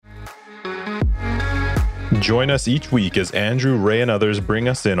Join us each week as Andrew, Ray, and others bring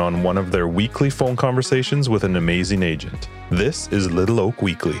us in on one of their weekly phone conversations with an amazing agent. This is Little Oak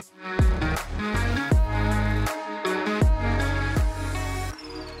Weekly.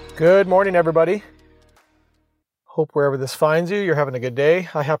 Good morning, everybody. Hope wherever this finds you, you're having a good day.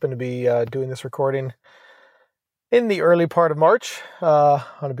 I happen to be doing this recording in the early part of March on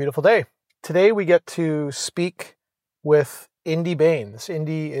a beautiful day. Today we get to speak with Indy Baines.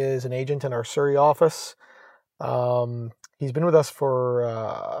 Indy is an agent in our Surrey office. He's been with us for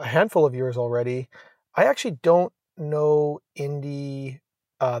a handful of years already. I actually don't know Indy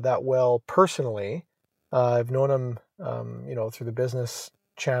that well personally. I've known him, through the business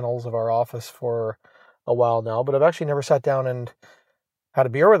channels of our office for a while now, but I've actually never sat down and had a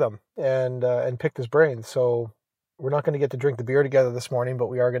beer with him and picked his brains. So we're not going to get to drink the beer together this morning, but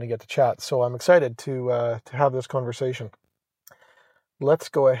we are going to get to chat. So I'm excited to have this conversation. Let's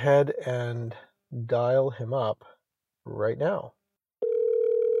go ahead and dial him up right now.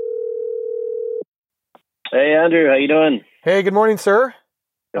 Hey, Andrew, how you doing? Hey, good morning, sir.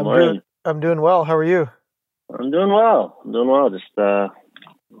 Good morning. I'm doing well. How are you? I'm doing well. Just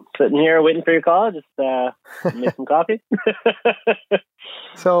sitting here waiting for your call. Just make some coffee.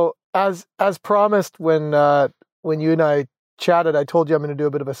 So, as promised, when you and I chatted, I told you I'm going to do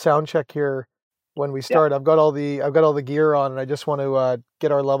a bit of a sound check here when we start. Yeah. I've got all the gear on, and I just want to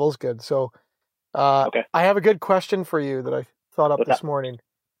get our levels good. So, okay. I have a good question for you that I thought up this morning.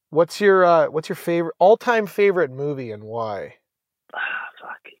 What's your all-time favorite movie and why?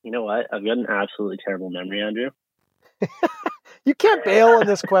 Fuck. You know what? I've got an absolutely terrible memory, Andrew. You can't bail on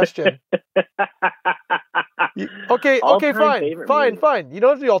this question. Okay, fine. You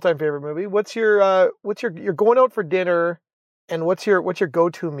don't have the all-time favorite movie. What's your you're going out for dinner, and what's your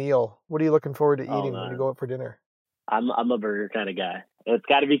go-to meal? What are you looking forward to eating when you go out for dinner? I'm a burger kind of guy. It's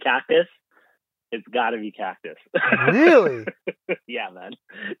got to be Cactus. Really? Yeah, man.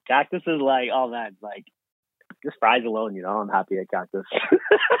 Cactus is like, oh man, like just fries alone, I'm happy at Cactus.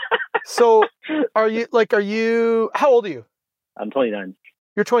 So, are you, how old are you? I'm 29.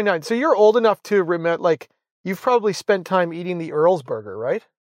 You're 29. So you're old enough to remember, you've probably spent time eating the Earl's burger, right?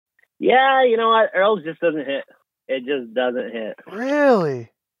 Yeah, you know what? Earl's just doesn't hit. It just doesn't hit. Really?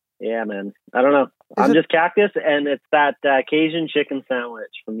 Yeah, man. I don't know. I'm just Cactus, and it's that Cajun chicken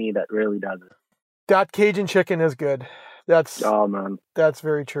sandwich for me that really does it. That Cajun chicken is good. Oh man, that's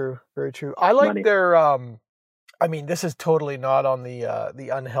very true. Very true. I like their. This is totally not on the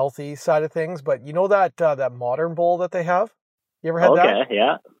unhealthy side of things, but you know that modern bowl that they have. You ever had that? Okay,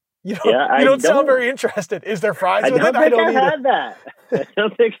 yeah. You don't sound very interested. Is there fries with it? I don't think I've had that. I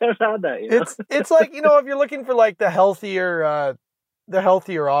don't think I've had that. It's like, if you're looking for like the healthier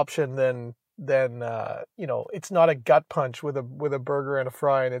option, then it's not a gut punch with a burger and a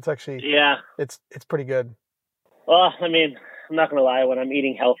fry, and it's actually it's pretty good. Well, I'm not gonna lie. When I'm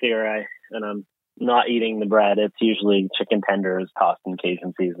eating healthier, and I'm not eating the bread, it's usually chicken tenders tossed in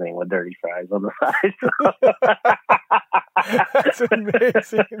Cajun seasoning with dirty fries on the side. That's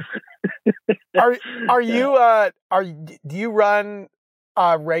amazing. Do you run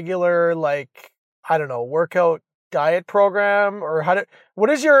a regular, workout diet program, or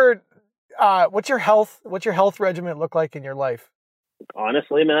what's your health regimen look like in your life?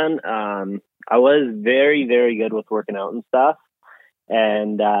 Honestly, man, I was very, very good with working out and stuff.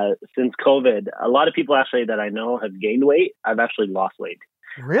 And since COVID, a lot of people actually that I know have gained weight. I've actually lost weight.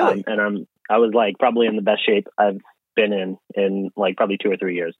 Really? And I was probably in the best shape I've been in probably 2 or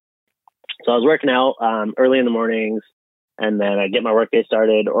 3 years. So I was working out early in the mornings, and then I get my workday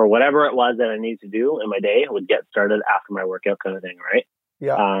started, or whatever it was that I needed to do in my day would get started after my workout, kind of thing, right?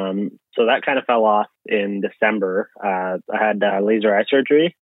 Yeah. So that kind of fell off in December. I had laser eye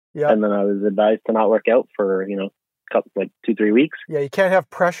surgery, and then I was advised to not work out for 2-3 weeks. Yeah, you can't have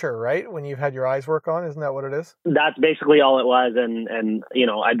pressure, right? When you've had your eyes work on, isn't that what it is? That's basically all it was, and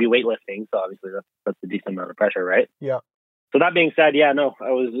I'd be weightlifting, so obviously that's a decent amount of pressure, right? Yeah. So that being said, I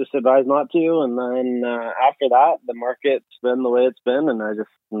was just advised not to, and then after that, the market's been the way it's been, and I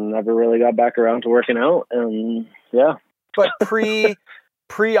just never really got back around to working out, and yeah. But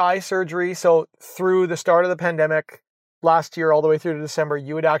pre eye surgery, so through the start of the pandemic last year all the way through to December,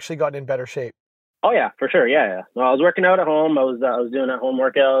 you had actually gotten in better shape. Oh yeah, for sure. Yeah. Well, I was working out at home. I was doing at home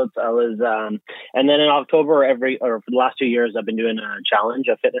workouts. I was, and then in October, for the last 2 years, I've been doing a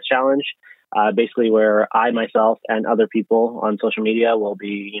fitness challenge, basically where I myself and other people on social media will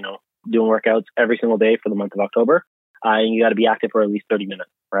be, doing workouts every single day for the month of October. And you got to be active for at least 30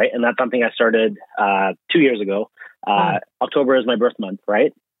 minutes, right? And that's something I started 2 years ago. October is my birth month,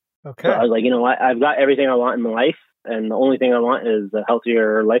 right? Okay. So I was like, you know what? I've got everything I want in my life. And the only thing I want is a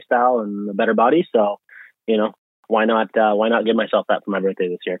healthier lifestyle and a better body. So, why not give myself that for my birthday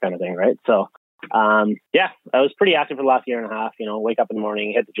this year, kind of thing, right? So, I was pretty active for the last year and a half. Wake up in the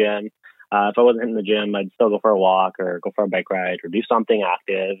morning, hit the gym. If I wasn't hitting the gym, I'd still go for a walk or go for a bike ride or do something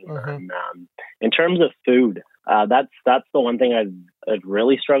active. Mm-hmm. And in terms of food, that's the one thing I've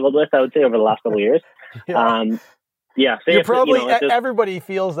really struggled with, I would say, over the last couple of years. Yeah. Everybody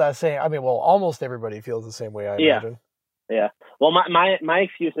feels that same. I mean, well, almost everybody feels the same way, I imagine. Yeah. Well, my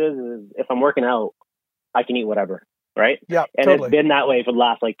excuse is if I'm working out, I can eat whatever. Right. Yeah. And totally. It's been that way for the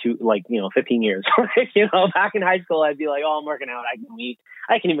last 15 years. Back in high school, I'd be like, oh, I'm working out. I can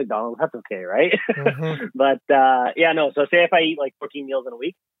eat McDonald's. That's okay. Right. Mm-hmm. But no. So say if I eat 14 meals in a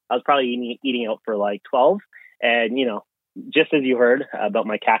week, I was probably eating out for 12. And, just as you heard about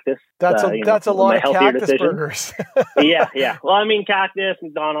my cactus. That's a lot of cactus burgers. Yeah. Well, I mean, cactus,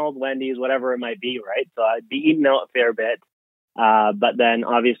 McDonald's, Wendy's, whatever it might be. Right. So I'd be eating out a fair bit. But then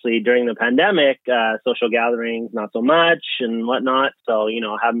obviously during the pandemic, social gatherings, not so much and whatnot. So,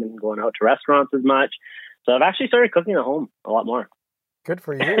 I haven't been going out to restaurants as much. So I've actually started cooking at home a lot more. Good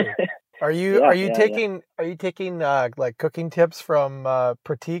for you. Are you taking cooking tips from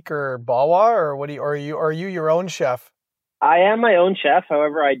Pratik or Bawa, or are you your own chef? I am my own chef.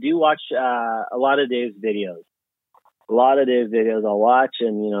 However, I do watch a lot of Dave's videos. I'll watch,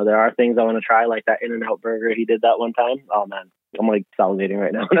 and there are things I want to try, like that In-N-Out burger he did that one time. Oh man, I'm salivating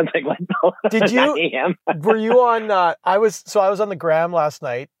right now, and I'm like, what? Did you? Were you on? I was on the gram last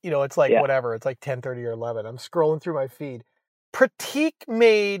night. It's whatever. It's 10:30 or 11. I'm scrolling through my feed. Pratik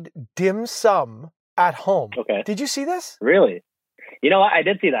made dim sum at home. Okay. Did you see this? Really? You know what? I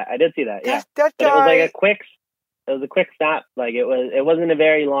did see that. Yeah. That guy. But it was a quick snap. It wasn't a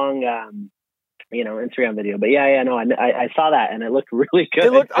very long. Instagram video. But I saw that and it looked really good.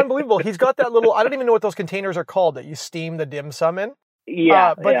 It looked unbelievable. He's got that little, I don't even know what those containers are called that you steam the dim sum in.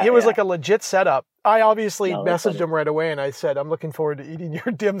 But it was like a legit setup. I obviously messaged him right away and I said, I'm looking forward to eating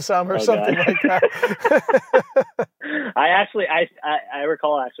your dim sum or something like that. I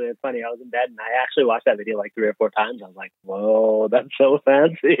recall actually, it's funny. I was in bed and I actually watched that video 3 or 4 times. I was like, whoa, that's so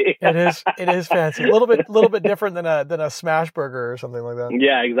fancy. It is fancy. A little bit different than a smash burger or something like that.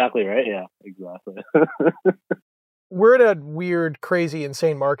 Yeah, exactly. Right. Yeah, exactly. We're in a weird, crazy,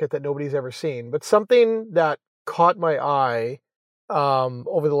 insane market that nobody's ever seen, but something that caught my eye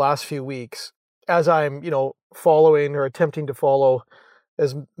over the last few weeks, as I'm, following or attempting to follow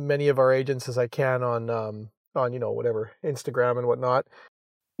as many of our agents as I can on whatever, Instagram and whatnot.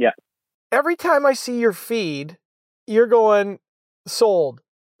 Yeah. Every time I see your feed, you're going sold.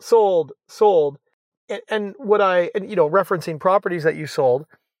 And referencing properties that you sold.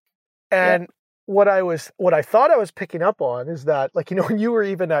 And what I thought I was picking up on is that, when you were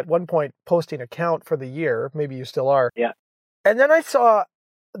even at one point posting a count for the year, maybe you still are. Yeah. And then I saw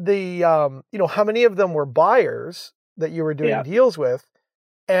the, how many of them were buyers that you were doing deals with.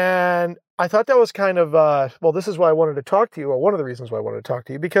 And I thought that was kind of, this is why I wanted to talk to you, or one of the reasons why I wanted to talk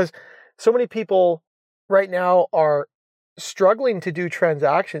to you, because so many people right now are struggling to do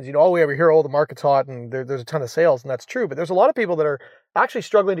transactions. All we ever hear, the market's hot and there's a ton of sales, and that's true. But there's a lot of people that are actually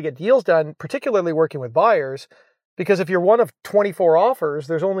struggling to get deals done, particularly working with buyers, because if you're one of 24 offers,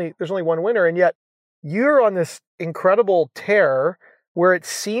 there's only one winner. And yet you're on this incredible tear where it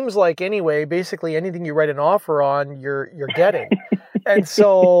seems like anyway, basically anything you write an offer on, you're getting. And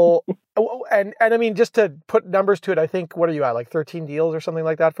so, and I mean, just to put numbers to it, I think, what are you at, 13 deals or something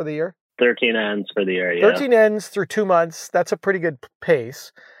like that for the year? 13 ends for the year, yeah. 13 ends through 2 months. That's a pretty good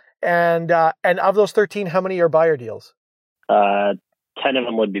pace. And of those 13, how many are buyer deals? 10 of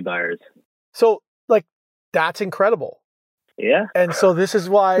them would be buyers. So, that's incredible. Yeah. And so this is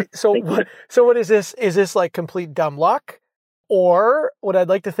why, so what is this? Is this complete dumb luck? Or what I'd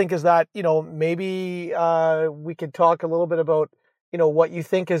like to think is that, maybe we could talk a little bit about, what you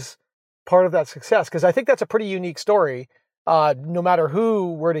think is part of that success. Because I think that's a pretty unique story. No matter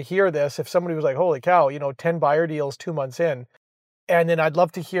who were to hear this, if somebody was like, holy cow, 10 buyer deals 2 months in. And then I'd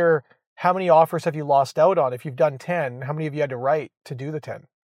love to hear, how many offers have you lost out on? If you've done 10, how many have you had to write to do the 10?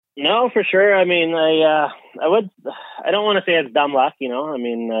 No, for sure. I mean, I don't want to say it's dumb luck, I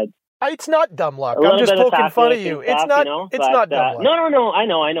mean, it's not dumb luck. I'm just poking fun at you. It's not dumb luck. No. I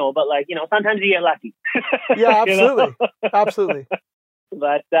know. But sometimes you get lucky. Yeah, absolutely. Absolutely.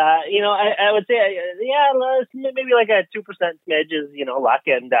 But, I would say, maybe a 2% smidge is, luck.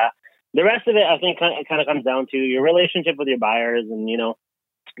 And the rest of it, I think, kind of comes down to your relationship with your buyers and,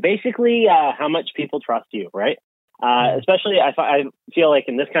 basically how much people trust you, right? Especially, I feel like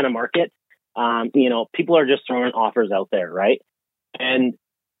in this kind of market, people are just throwing offers out there, right? And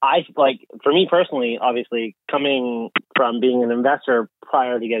for me personally, obviously coming from being an investor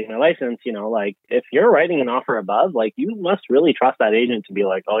prior to getting my license, like if you're writing an offer above, like you must really trust that agent to be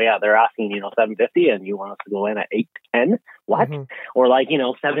like, oh yeah, they're asking, $750 and you want us to go in at $810. What? Mm-hmm. Or like,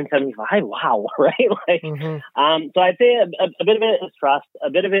 $775. Wow. Right. Like, so I'd say a bit of it is trust. A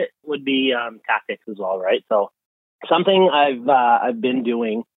bit of it would be, tactics as well. Right. So something I've been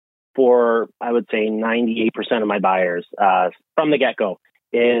doing for, I would say 98% of my buyers, from the get-go,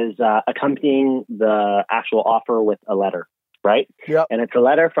 is accompanying the actual offer with a letter, right? Yep. And it's a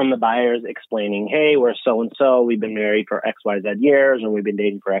letter from the buyers explaining, hey, we're so-and-so, we've been married for XYZ years, and we've been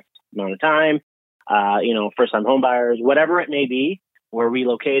dating for X amount of time, first-time home buyers, whatever it may be, we're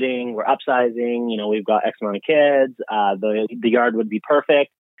relocating, we're upsizing, we've got X amount of kids, the yard would be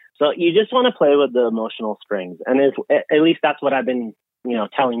perfect. So you just want to play with the emotional strings. And at least that's what I've been,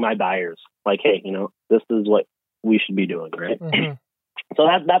 telling my buyers, like, hey, this is what we should be doing, right? Mm-hmm. So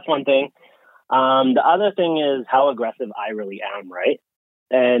that's one thing. The other thing is how aggressive I really am, right?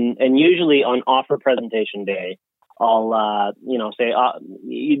 And usually on offer presentation day, I'll say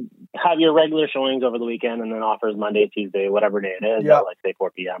you have your regular showings over the weekend, and then offers Monday, Tuesday, whatever day it is, at like say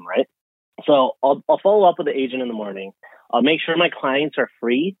 4 p.m. Right? So I'll follow up with the agent in the morning. I'll make sure my clients are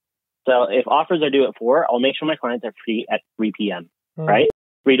free. So if offers are due at 4, I'll make sure my clients are free at 3 p.m. Right?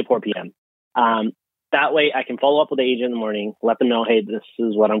 3 to 4 p.m. That way I can follow up with the agent in the morning, let them know, hey, this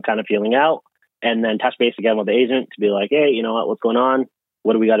is what I'm kind of feeling out, and then touch base again with the agent to be like, hey, you know what's going on?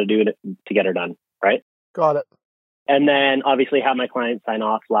 What do we got to do to get her done? Right? Got it. And then obviously have my client sign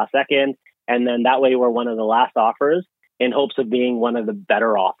off last second. And then that way we're one of the last offers in hopes of being one of the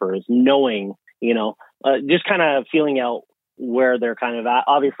better offers, knowing, just kind of feeling out where they're kind of at.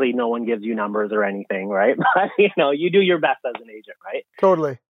 Obviously no one gives you numbers or anything, right? But, you do your best as an agent, right?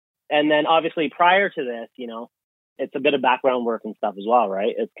 Totally. And then obviously prior to this, it's a bit of background work and stuff as well,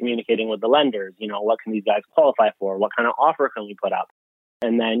 right? It's communicating with the lenders, what can these guys qualify for? What kind of offer can we put up?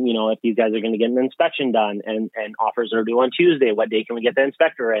 And then, if these guys are going to get an inspection done and offers are due on Tuesday, what day can we get the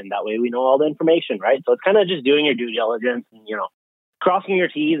inspector in? That way we know all the information, right? So it's kind of just doing your due diligence and, crossing your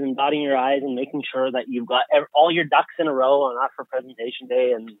T's and dotting your I's and making sure that you've got all your ducks in a row on offer presentation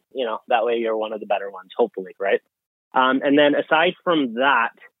day. And, that way you're one of the better ones, hopefully, right? And then aside from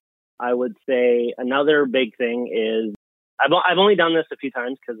that, I would say another big thing is I've only done this a few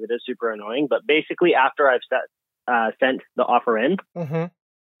times because it is super annoying, but basically after I've sent the offer in, mm-hmm.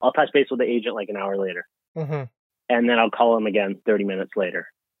 I'll touch base with the agent like an hour later. Mm-hmm. And then I'll call him again 30 minutes later.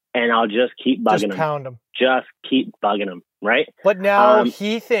 And I'll just keep bugging him. Pound him. Just keep bugging him, right? But now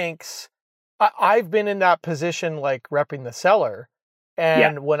he thinks, I've been in that position like repping the seller.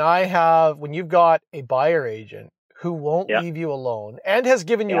 And when you've got a buyer agent who won't leave you alone and has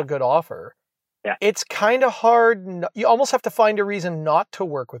given you a good offer, it's kind of hard. You almost have to find a reason not to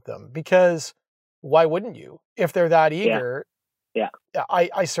work with them, because why wouldn't you? If they're that eager,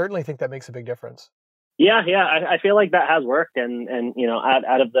 I certainly think that makes a big difference. Yeah, I feel like that has worked. And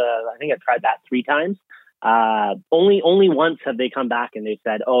out of I think I've tried that 3 times. Only once have they come back and they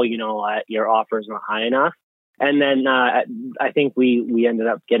said, oh, your offer is not high enough. And then I think we ended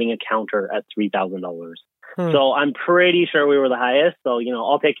up getting a counter at $3,000. So I'm pretty sure we were the highest. So,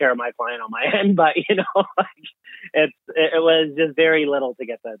 I'll take care of my client on my end, but it was just very little to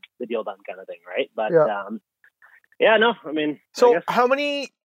get the deal done kind of thing. Right. But, so how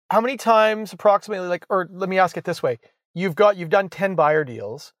many times approximately, or let me ask it this way. You've done 10 buyer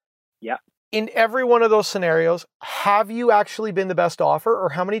deals. Yeah. In every one of those scenarios, have you actually been the best offer, or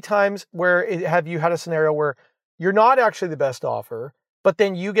how many times have you had a scenario where you're not actually the best offer, but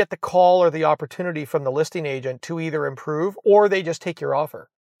then you get the call or the opportunity from the listing agent to either improve or they just take your offer?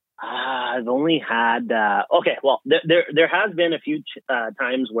 I've only had, there has been a few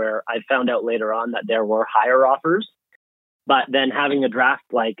times where I found out later on that there were higher offers, but then having a draft,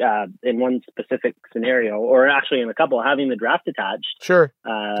 like in one specific scenario, or actually in a couple, having the draft attached,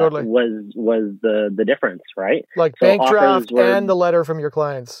 totally, was the difference, right? Like so bank draft and the letter from your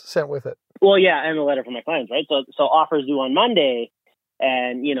clients sent with it. Well, yeah, and the letter from my clients, right? So offers due on Monday.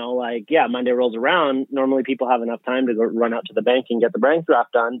 And, Monday rolls around. Normally people have enough time to go run out to the bank and get the bank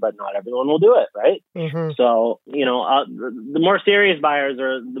draft done, but not everyone will do it, right? Mm-hmm. So, the more serious buyers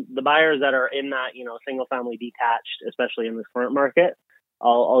or the buyers that are in that, single family detached, especially in this current market,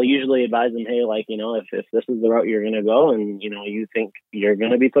 I'll usually advise them, hey, if this is the route you're going to go and, you think you're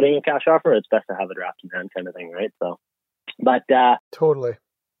going to be putting a cash offer, it's best to have a draft in hand kind of thing, right? So, but totally.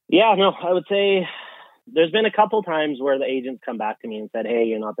 Yeah, no, I would say there's been a couple times where the agents come back to me and said, hey,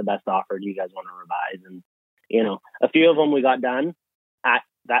 you're not the best offer. Do you guys want to revise? And, a few of them we got done at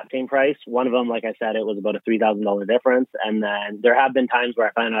that same price. One of them, like I said, it was about a $3,000 difference. And then there have been times where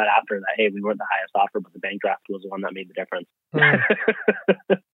I found out after that, hey, we weren't the highest offer, but the bank draft was the one that made the difference.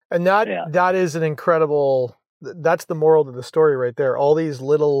 And that is an incredible, that's the moral of the story right there. All these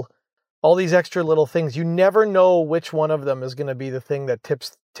extra little things, you never know which one of them is going to be the thing that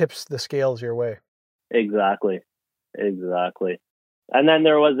tips the scales your way. Exactly. And then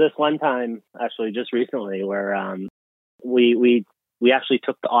there was this one time, actually just recently, where we actually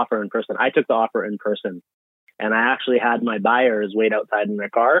took the offer in person. I took the offer in person, and I actually had my buyers wait outside in their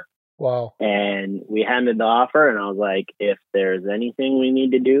car. Wow. And we handed the offer, and I was like, if there's anything we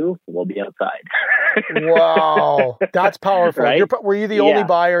need to do, we'll be outside. Wow. That's powerful. Right? Were you the only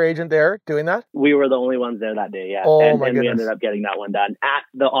buyer agent there doing that? We were the only ones there that day, yeah. Oh, and my goodness. we ended up getting that one done at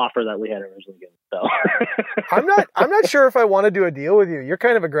the offer that we had originally given. So I'm not sure if I want to do a deal with you. You're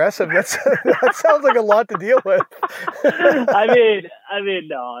kind of aggressive. That sounds like a lot to deal with. I mean,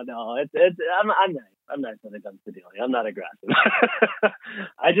 no. I'm nice. I'm nice when it comes to dealing. I'm not aggressive.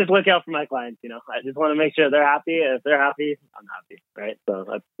 I just look out for my clients. I just want to make sure they're happy. If they're happy, I'm happy, right? So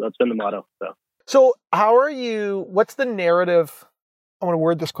that's been the motto. So what's the narrative? I want to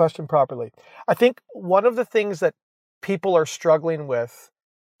word this question properly. I think one of the things that people are struggling with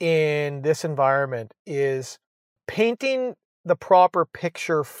in this environment is painting the proper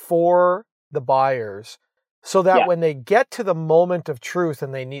picture for the buyers so that when they get to the moment of truth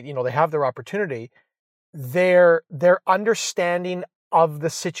and they need, they have their opportunity, their understanding of the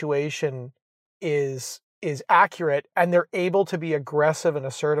situation is accurate, and they're able to be aggressive and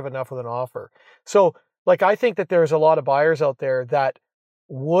assertive enough with an offer. So, I think that there's a lot of buyers out there that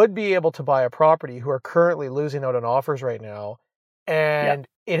would be able to buy a property who are currently losing out on offers right now. And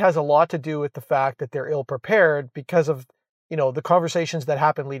it has a lot to do with the fact that they're ill prepared because of, the conversations that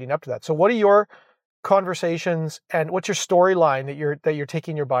happen leading up to that. So what are your conversations and what's your storyline that you're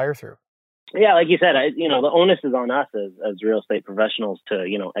taking your buyer through? Yeah, like you said, the onus is on us as real estate professionals to,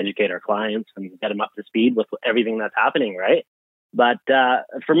 educate our clients and get them up to speed with everything that's happening, right? But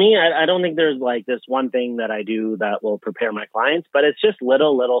for me, I don't think there's this one thing that I do that will prepare my clients, but it's just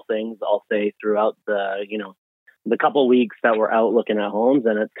little things I'll say throughout the couple weeks that we're out looking at homes.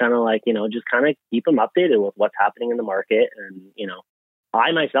 And it's kind of just kind of keep them updated with what's happening in the market. And,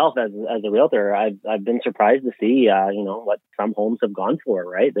 I myself, as a realtor, I've been surprised to see, what some homes have gone for,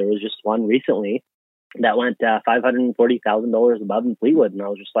 right? There was just one recently that went $540,000 above in Fleetwood. And I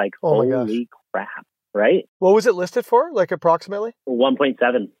was just like, holy crap, right? What was it listed for, approximately?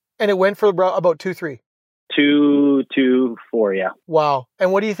 1.7. And it went for about 2.3? 2.4, yeah. Wow.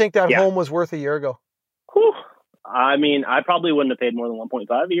 And what do you think that home was worth a year ago? Whew. I mean, I probably wouldn't have paid more than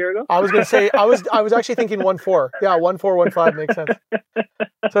 1.5 a year ago. I was going to say, I was actually thinking 1.4. Yeah, 1.4, 1.5 makes sense.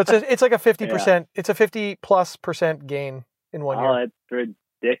 So it's like a 50%. It's a 50+% gain in 1 year. Oh, it's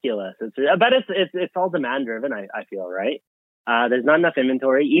ridiculous. But it's all demand driven. I feel, right. There's not enough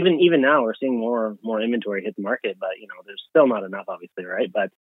inventory. Even now, we're seeing more inventory hit the market, but there's still not enough, obviously, right? But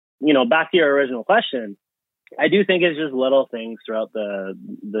back to your original question. I do think it's just little things throughout the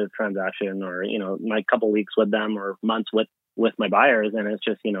transaction, or my couple weeks with them or months with my buyers, and it's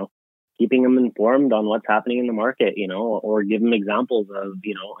just keeping them informed on what's happening in the market, or give them examples of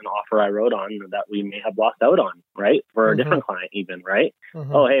an offer I wrote on that we may have lost out on, right, for a different client even, right?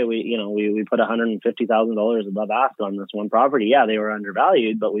 Oh, hey, we put $150,000 above ask on this one property. Yeah, they were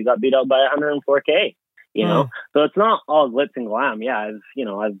undervalued, but we got beat out by $104K. So it's not all glitz and glam. Yeah,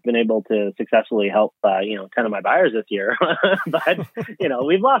 I've been able to successfully help 10 of my buyers this year, but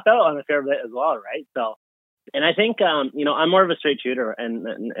we've lost out on a fair bit as well, right? So, and I think I'm more of a straight shooter,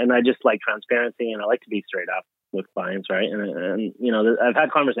 and I just like transparency, and I like to be straight up with clients, right? And I've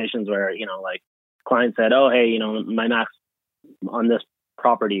had conversations where clients said, oh, hey, my max on this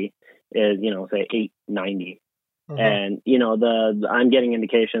property is say 890. And, I'm getting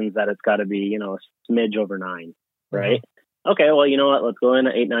indications that it's got to be, a smidge over 9, right? Okay, well, you know what? Let's go in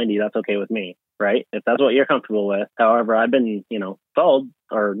at 890. That's okay with me, right? If that's what you're comfortable with. However, I've been, told,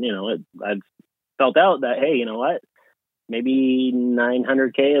 or, I've felt out that, hey, you know what? Maybe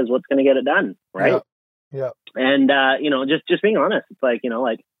 900K is what's going to get it done, right? Yeah. And, just being honest,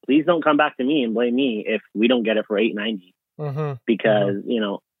 it's please don't come back to me and blame me if we don't get it for 890, because,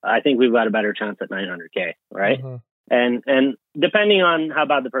 I think we've got a better chance at 900K, right? And depending on how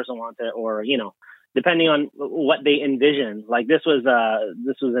bad the person wants it, or depending on what they envision, this was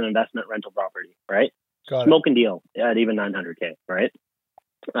an investment rental property, right? Smoking deal at even 900K, right?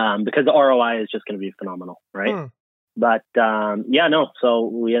 Because the ROI is just going to be phenomenal, right? But so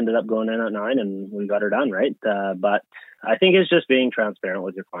we ended up going in at 9 and we got her done, right? But I think it's just being transparent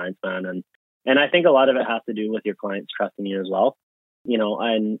with your clients, man, and I think a lot of it has to do with your clients trusting you as well.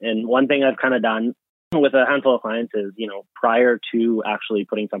 And one thing I've kind of done with a handful of clients is, prior to actually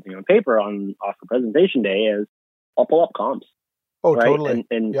putting something on paper on offer presentation day is I'll pull up comps. Oh, right? totally.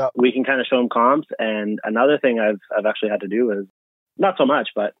 And we can kind of show them comps. And another thing I've actually had to do is, not so much,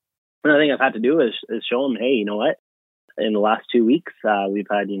 but another thing I've had to do is show them, hey, you know what? In the last 2 weeks, we've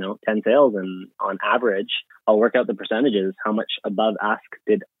had, 10 sales, and on average, I'll work out the percentages. How much above ask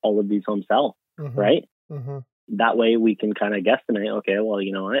did all of these homes sell, right? Mm-hmm. That way we can kind of guesstimate, okay, well,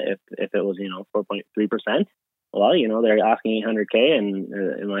 you know what, if it was, 4.3%, well, they're asking $800K, and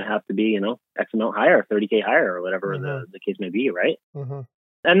it might have to be, X amount higher, 30K higher, or whatever the case may be, right? Mm-hmm.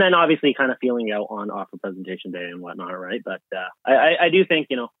 And then obviously kind of feeling out on offer presentation day and whatnot, right? But I do think,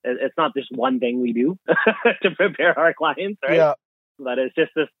 it's not just one thing we do to prepare our clients, right? Yeah. But it's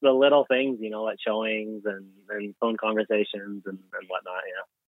just the little things, like showings and phone conversations and whatnot, yeah.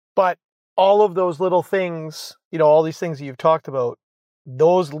 But all of those little things, all these things that you've talked about,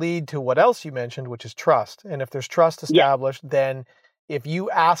 those lead to what else you mentioned, which is trust. And if there's trust established, then if you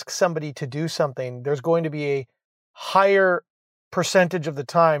ask somebody to do something, there's going to be a higher percentage of the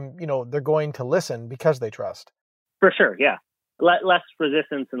time, they're going to listen because they trust. For sure, yeah. Less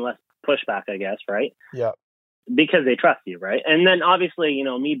resistance and less pushback, I guess, right? Yeah. Because they trust you, right? And then obviously,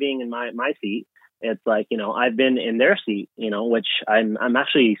 me being in my seat, it's like, I've been in their seat, which I'm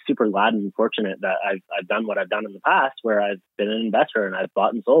actually super glad and fortunate that I've done what I've done in the past, where I've been an investor and I've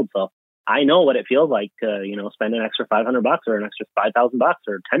bought and sold. So I know what it feels like to, spend an extra $500 or an extra $5,000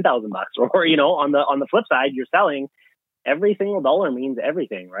 or $10,000, or, on the flip side, you're selling. Every single dollar means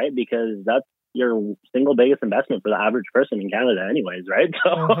everything, right? Because that's your single biggest investment for the average person in Canada anyways, right?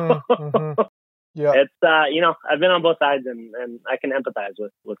 So yeah, it's, I've been on both sides, and I can empathize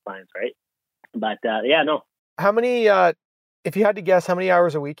with clients, right? But yeah, no. How many, if you had to guess, how many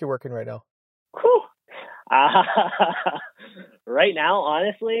hours a week you're working right now? Whew. Right now,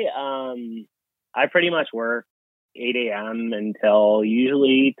 honestly, I pretty much work 8 a.m. until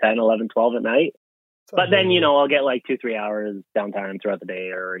usually 10, 11, 12 at night. But then, I'll get like 2-3 hours downtime throughout the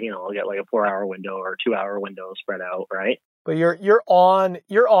day, or, I'll get like a 4-hour window or 2-hour window spread out, right? But you're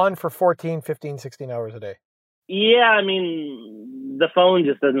on for 14, 15, 16 hours a day. Yeah, I mean, the phone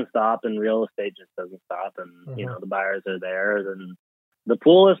just doesn't stop, and real estate just doesn't stop, and, the buyers are there, and the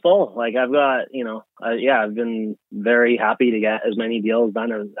pool is full. Like I've got, I've been very happy to get as many deals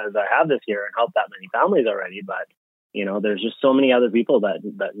done as I have this year and help that many families already. But, there's just so many other people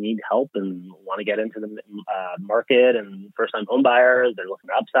that need help and want to get into the market, and first-time home buyers. They're looking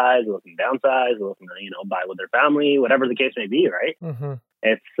to upsize, they're looking to downsize, they're looking to, buy with their family, whatever the case may be, right? Mm-hmm.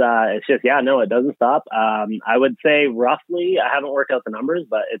 It's just, it doesn't stop. I would say roughly, I haven't worked out the numbers,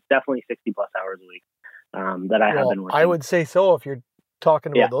 but it's definitely 60 plus hours a week that I have been working. I would say so if you're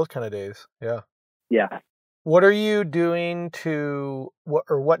talking about those kind of days. Yeah. Yeah. What are you doing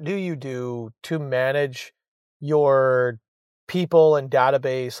what do you do to manage your people and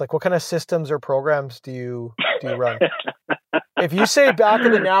database? Like what kind of systems or programs do you run? If you say back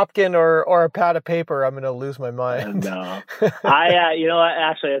of the napkin or a pad of paper, I'm going to lose my mind. No,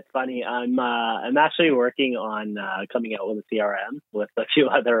 actually, it's funny. I'm actually working on coming out with a CRM with a few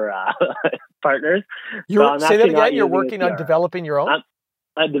other partners. Say that again. You're working on developing your own.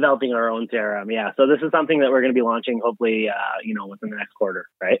 Developing our own CRM. Yeah. So this is something that we're going to be launching hopefully, within the next quarter,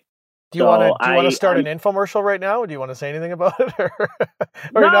 right? Do you want to start an infomercial right now? Do you want to say anything about it, or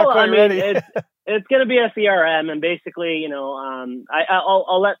you're not quite ready? It's going to be a CRM, and basically,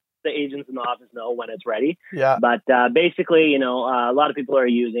 I'll let the agents in the office know when it's ready. Yeah. But basically, a lot of people are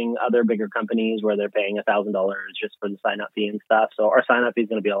using other bigger companies where they're paying $1,000 just for the sign-up fee and stuff. So our sign-up fee is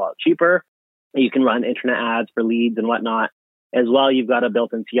going to be a lot cheaper. You can run internet ads for leads and whatnot. As well, you've got a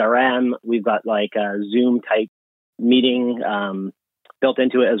built-in CRM. We've got like a Zoom type meeting built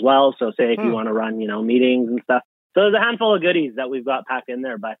into it as well. So say if you want to run, meetings and stuff. So there's a handful of goodies that we've got packed in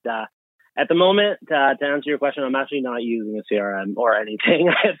there. But at the moment, to answer your question, I'm actually not using a CRM or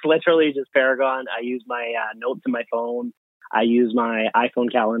anything. It's literally just Paragon. I use my notes in my phone. I use my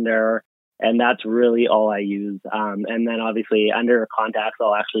iPhone calendar. And that's really all I use. And then obviously under contacts,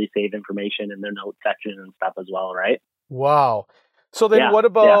 I'll actually save information in their notes section and stuff as well, right? Wow. So then what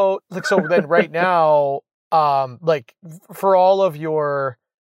about, so then right now, like for all of your,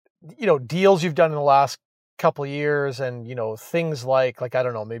 deals you've done in the last couple of years and, things like, I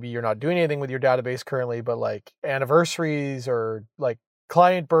don't know, maybe you're not doing anything with your database currently, but like anniversaries or like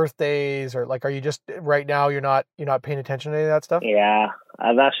client birthdays or like, are you just right now, you're not paying attention to any of that stuff? Yeah.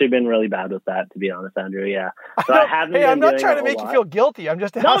 I've actually been really bad with that, to be honest, Andrew. Yeah. So I haven't I'm not trying to make you feel guilty. I'm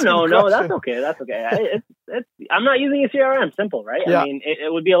just asking No, that's okay. That's okay. I'm not using a CRM. Simple, right? Yeah. I mean,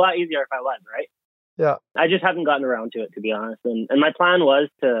 it would be a lot easier if I was, right? Yeah. I just haven't gotten around to it, to be honest. And my plan was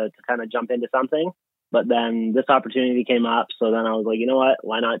to kind of jump into something, but then this opportunity came up. So then I was like, you know what?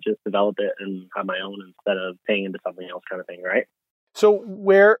 Why not just develop it and have my own instead of paying into something else, kind of thing, right? So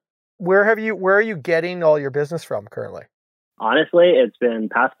where are you getting all your business from currently? Honestly, it's been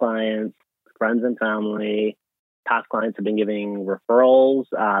past clients, friends and family. Past clients have been giving referrals.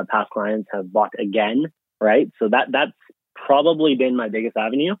 Past clients have bought again, right? So that's probably been my biggest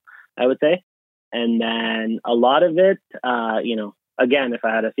avenue, I would say. And then a lot of it, again, if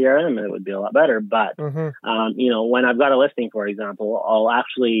I had a CRM, it would be a lot better. But, when I've got a listing, for example, I'll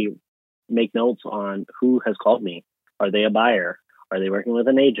actually make notes on who has called me. Are they a buyer? Are they working with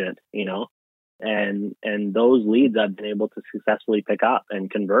an agent? And those leads I've been able to successfully pick up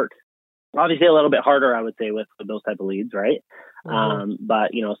and convert. Obviously a little bit harder, I would say, with those type of leads, right?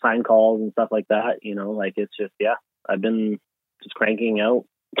 But, sign calls and stuff like that, it's just, I've been just cranking out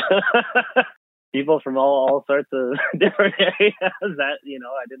people from all sorts of different areas that,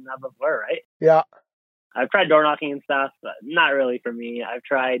 I didn't have before, right? Yeah. I've tried door knocking and stuff, but not really for me. I've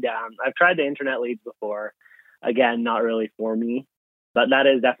tried the internet leads before. Again, not really for me. But that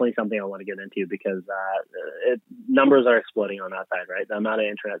is definitely something I want to get into because numbers are exploding on that side, right? The amount of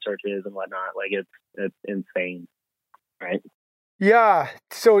internet searches and whatnot, it's insane, right? Yeah.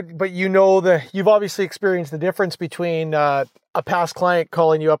 So, but you've obviously experienced the difference between a past client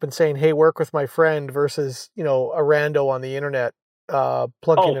calling you up and saying, "Hey, work with my friend," versus a rando on the internet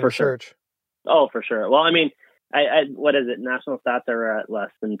plunking in a search. Oh, for sure. Well, I mean, I what is it? National stats are at less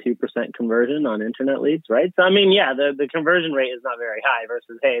than 2% conversion on internet leads, right? So, I mean, yeah, the conversion rate is not very high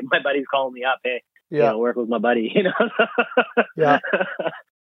versus, hey, my buddy's calling me up, hey, work with my buddy, Yeah.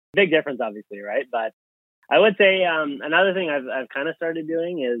 Big difference, obviously, right? But I would say another thing I've kind of started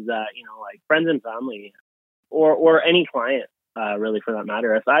doing is, friends and family or any client, really, for that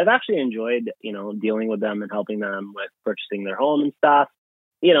matter. If I've actually enjoyed, dealing with them and helping them with purchasing their home and stuff.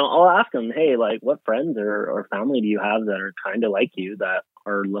 I'll ask them, hey, what friends or family do you have that are kind of like you that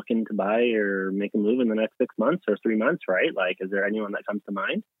are looking to buy or make a move in the next 6 months or 3 months, right? Is there anyone that comes to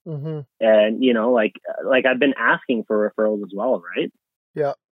mind? Mm-hmm. And, I've been asking for referrals as well, right?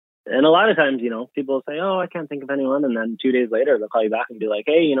 Yeah. And a lot of times, people will say, oh, I can't think of anyone. And then 2 days later, they'll call you back and be like,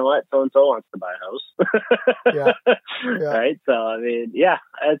 hey, you know what? So-and-so wants to buy a house. Yeah. Right? So, I mean, yeah,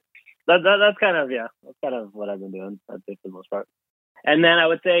 that's kind of what I've been doing, I'd say, for the most part. And then I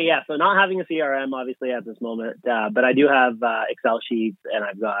would say, so not having a CRM, obviously, at this moment, but I do have Excel sheets and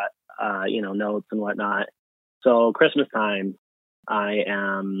I've got, notes and whatnot. So Christmas time, I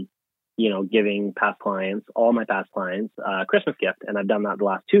am, giving all my past clients, Christmas gift. And I've done that the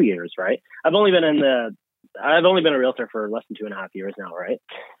last 2 years, right? I've only been a realtor for less than 2.5 years now, right?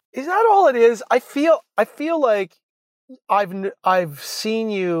 Is that all it is? I feel like I've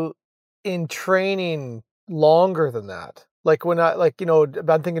seen you in training longer than that.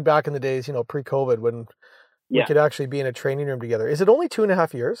 I'm thinking back in the days, pre-COVID when we could actually be in a training room together. Is it only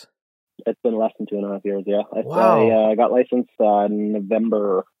 2.5 years? It's been less than 2.5 years, yeah. Wow. I got licensed in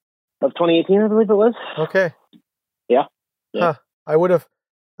November of 2018, I believe it was. Okay. Yeah. Huh. I would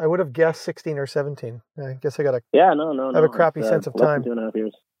have guessed 16 or 17. I guess I got to have a crappy sense of time. 2.5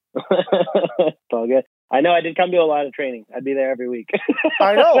 years. It's all good. I know I did come to a lot of training. I'd be there every week.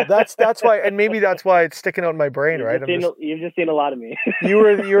 I know. That's why, and maybe that's why it's sticking out in my brain, right? You've just seen a lot of me. you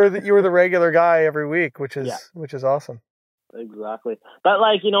were the regular guy every week, which is awesome. Exactly. But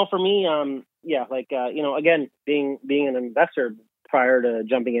for me, again, being an investor prior to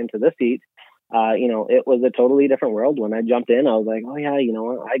jumping into this seat, it was a totally different world. When I jumped in, I was like, oh yeah,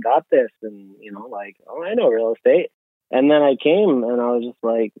 I got this, and I know real estate. And then I came and I was just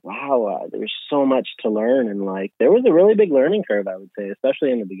like, wow, there's so much to learn. And there was a really big learning curve, I would say,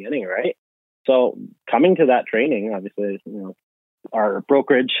 especially in the beginning, right? So coming to that training, obviously, our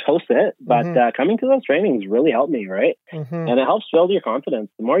brokerage hosts it, but coming to those trainings really helped me, right? Mm-hmm. And it helps build your confidence.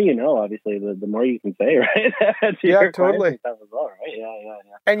 The more you know, obviously, the more you can say, right? Yeah, totally. And stuff as well, right? Yeah.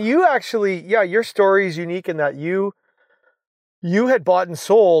 And you actually, your story is unique in that you had bought and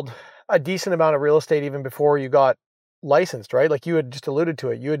sold a decent amount of real estate even before you got licensed, right? Like you had just alluded to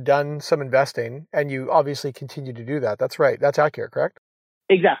it. You had done some investing and you obviously continue to do that. That's right. That's accurate, correct?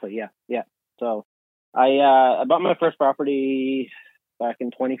 Exactly. Yeah. So I bought my first property back in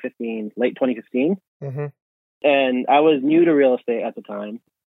 2015, late 2015. Mm-hmm. And I was new to real estate at the time.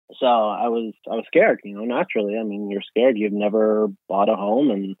 So I was scared, naturally. I mean, you're scared. You've never bought a home.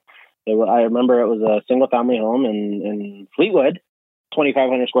 And I remember it was a single family home in Fleetwood,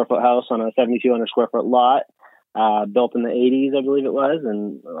 2,500 square foot house on a 7,200 square foot lot. Built in the 80s, I believe it was,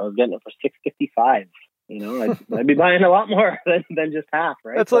 and I was getting it for $655. I'd be buying a lot more than just half,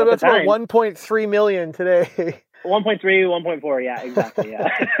 right? That's So about 1.3 million today. 1.3, 1.4, yeah, exactly, yeah.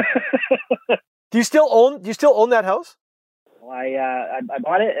 Do you still own that house? Well, I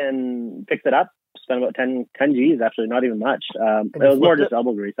bought it and fixed it up. Spent about 10 G's, actually, not even much. It was more just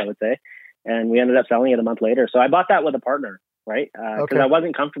elbow grease, I would say. And we ended up selling it a month later. So I bought that with a partner, right? Because I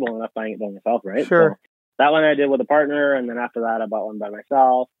wasn't comfortable enough buying it by myself, right? Sure. So that one I did with a partner, and then after that I bought one by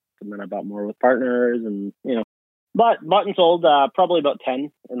myself, and then I bought more with partners, and bought and sold probably about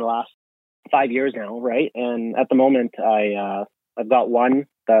 10 in the last 5 years now, right? And at the moment I've got one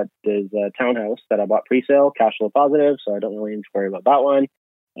that is a townhouse that I bought pre-sale, cash flow positive, so I don't really need to worry about that one.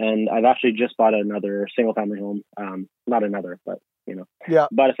 And I've actually just bought another single family home, not another, but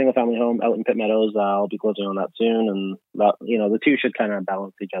bought a single family home out in Pitt Meadows. I'll be closing on that soon, and that, the two should kind of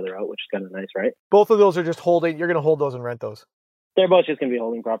balance each other out, which is kind of nice, right? Both of those are just holding. You're going to hold those and rent those. They're both just going to be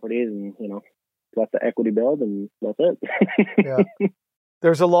holding properties, and let the equity build, and that's it. Yeah,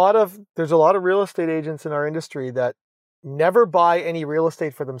 there's a lot of real estate agents in our industry that never buy any real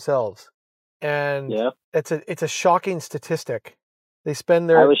estate for themselves, and it's a shocking statistic. I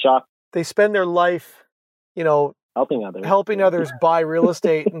was shocked. They spend their life, helping others buy real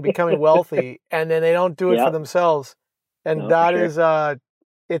estate and becoming wealthy, and then they don't do it for themselves. And that is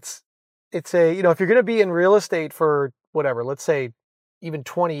it's a if you're going to be in real estate for whatever, let's say even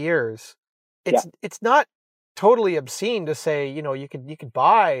 20 years, it's not totally obscene to say, you could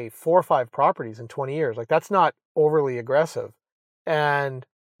buy 4 or 5 properties in 20 years. Like, that's not overly aggressive. And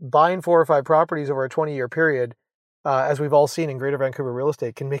buying 4 or 5 properties over a 20-year period, as we've all seen in Greater Vancouver real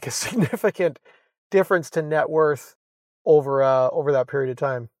estate, can make a significant difference to net worth over that period of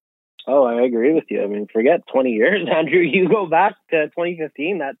time. Oh, I agree with you. I mean, forget 20 years, Andrew. You go back to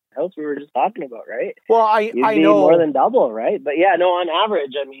 2015, that house we were just talking about, right? Well, I know more than double, right? But yeah, no, on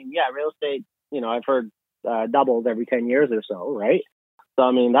average, I mean, real estate, I've heard doubles every 10 years or so, right? So,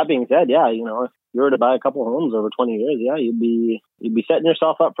 I mean, that being said, if you were to buy a couple homes over 20 years, you'd be setting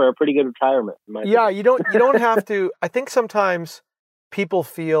yourself up for a pretty good retirement. You don't have to. I think sometimes people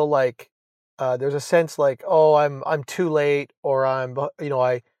feel like there's a sense like, oh, I'm too late, or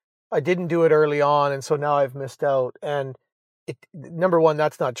I didn't do it early on, and so now I've missed out. And number one,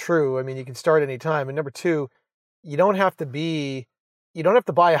 that's not true. I mean, you can start any time. And number two, you don't have to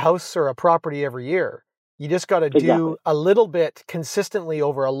buy a house or a property every year. You just got to do a little bit consistently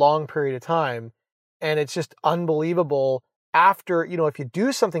over a long period of time. And it's just unbelievable after, if you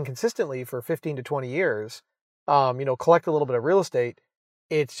do something consistently for 15 to 20 years, collect a little bit of real estate,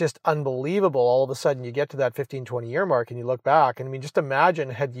 it's just unbelievable. All of a sudden you get to that 15, 20 year mark and you look back, and I mean, just imagine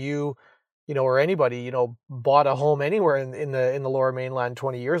had you, or anybody, bought a home anywhere in the Lower Mainland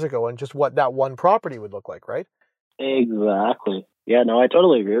 20 years ago, and just what that one property would look like, right? Exactly. Yeah, no, I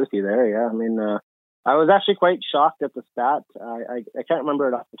totally agree with you there. Yeah. I mean, I was actually quite shocked at the stat. I can't remember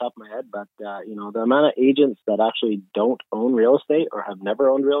it off the top of my head, but, the amount of agents that actually don't own real estate or have never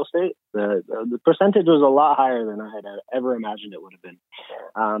owned real estate, the percentage was a lot higher than I had ever imagined it would have been.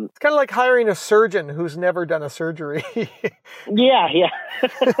 It's kind of like hiring a surgeon who's never done a surgery. Yeah.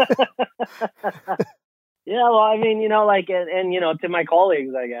 Yeah, well, I mean, and to my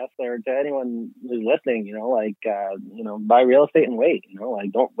colleagues, I guess, or to anyone who's listening, buy real estate and wait,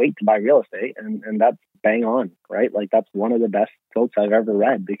 don't wait to buy real estate. And that's bang on, right? Like, that's one of the best quotes I've ever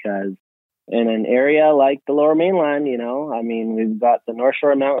read, because in an area like the Lower Mainland, I mean, we've got the North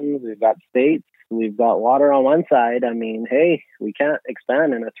Shore Mountains, we've got states, we've got water on one side. I mean, hey, we can't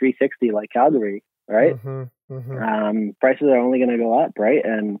expand in a 360 like Calgary, right? Mm-hmm, mm-hmm. Prices are only going to go up, right?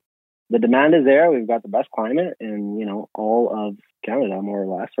 And the demand is there. We've got the best climate in, all of Canada, more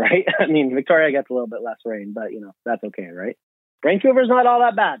or less, right? I mean, Victoria gets a little bit less rain, but, that's okay, right? Vancouver's not all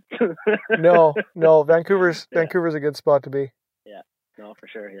that bad. No, Vancouver's a good spot to be. Yeah, no, for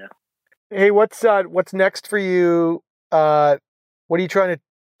sure, yeah. Hey, what's next for you? What are you trying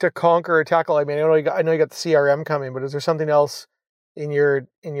to conquer or tackle? I mean, I know you got the CRM coming, but is there something else in your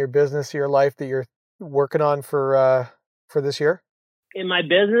business, your life, that you're working on for this year? In my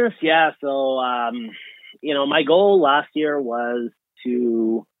business, yeah. So, my goal last year was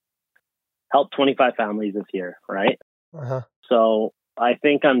to help 25 families this year, right? Uh-huh. So I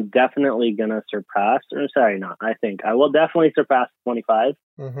think I'm definitely going to surpass, I will definitely surpass 25.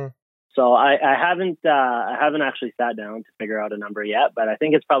 Mm-hmm. So I haven't actually sat down to figure out a number yet, but I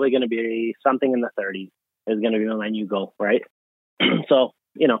think it's probably going to be something in the 30s is going to be my new goal, right? So,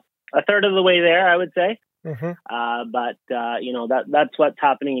 a third of the way there, I would say. Mm-hmm. But that's what's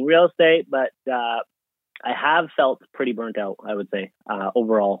happening in real estate. But I have felt pretty burnt out, I would say,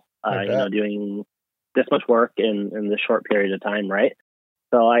 overall, doing this much work in this short period of time, right?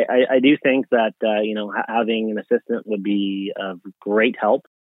 So I do think that, having an assistant would be of great help.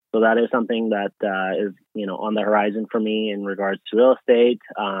 So that is something that is, on the horizon for me in regards to real estate.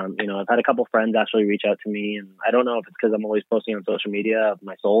 I've had a couple friends actually reach out to me, and I don't know if it's because I'm always posting on social media of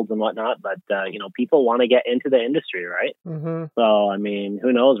my solds and whatnot, but, people want to get into the industry, right? Mm-hmm. So, I mean,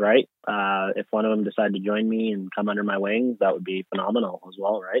 who knows, right? If one of them decided to join me and come under my wings, that would be phenomenal as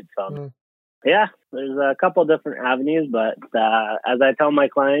well, right? So, yeah, there's a couple of different avenues, but as I tell my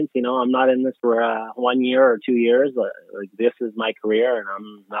clients, I'm not in this for 1 year or 2 years. Like, this is my career, and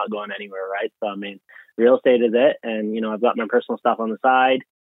I'm not going anywhere, right? So, I mean, real estate is it, and I've got my personal stuff on the side.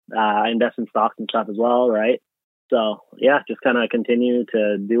 I invest in stocks and stuff as well, right? So, yeah, just kind of continue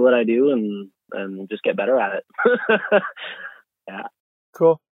to do what I do and just get better at it. Yeah.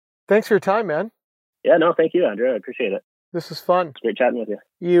 Cool. Thanks for your time, man. Yeah, no, thank you, Andrew. I appreciate it. This was fun. It's great chatting with you.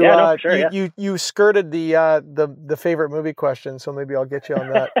 You, for sure, you skirted the favorite movie question, so maybe I'll get you on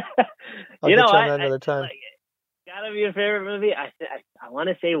that. I'll get you on that another time. Like, gotta be a favorite movie. I want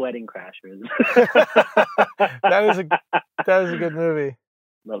to say Wedding Crashers. that is a good movie.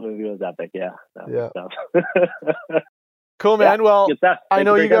 That movie was epic. Yeah. Cool, man. Yeah, well, I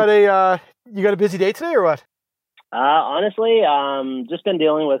know you got time. a busy day today, or what? Honestly, just been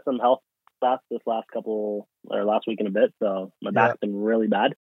dealing with some health stuff this last week and a bit. So my back's been really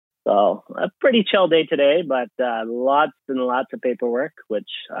bad. So a pretty chill day today, but lots and lots of paperwork, which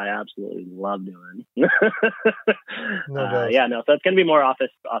I absolutely love doing. No doubt. So it's gonna be more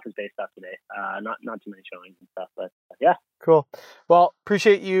office based stuff today. Not too many showings and stuff, but yeah. Cool. Well,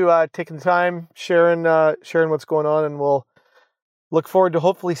 appreciate you taking the time, sharing what's going on, and we'll look forward to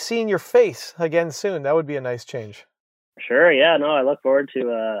hopefully seeing your face again soon. That would be a nice change. Sure. Yeah. No, I look forward to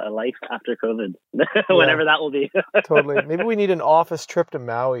a life after COVID, whenever that will be. Totally. Maybe we need an office trip to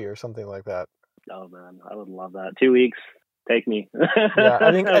Maui or something like that. Oh man, I would love that. 2 weeks. Take me. Yeah,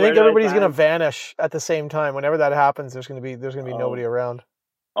 I think everybody's going to vanish at the same time. Whenever that happens, there's going to be nobody around.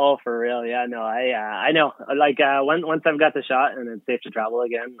 Oh, for real? Yeah. No, I know. Like once I've got the shot and it's safe to travel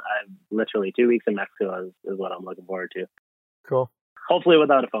again, I'm literally 2 weeks in Mexico is what I'm looking forward to. Cool. Hopefully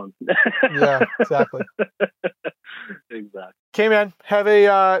without a phone. Yeah, exactly. Exactly. Okay, man. Have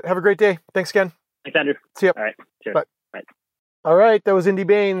a great day. Thanks again. Thanks, Andrew. See ya. All right. Cheers. Bye. All right. That was Indy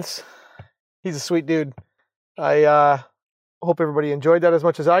Baines. He's a sweet dude. I hope everybody enjoyed that as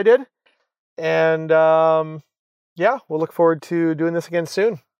much as I did. And we'll look forward to doing this again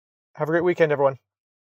soon. Have a great weekend, everyone.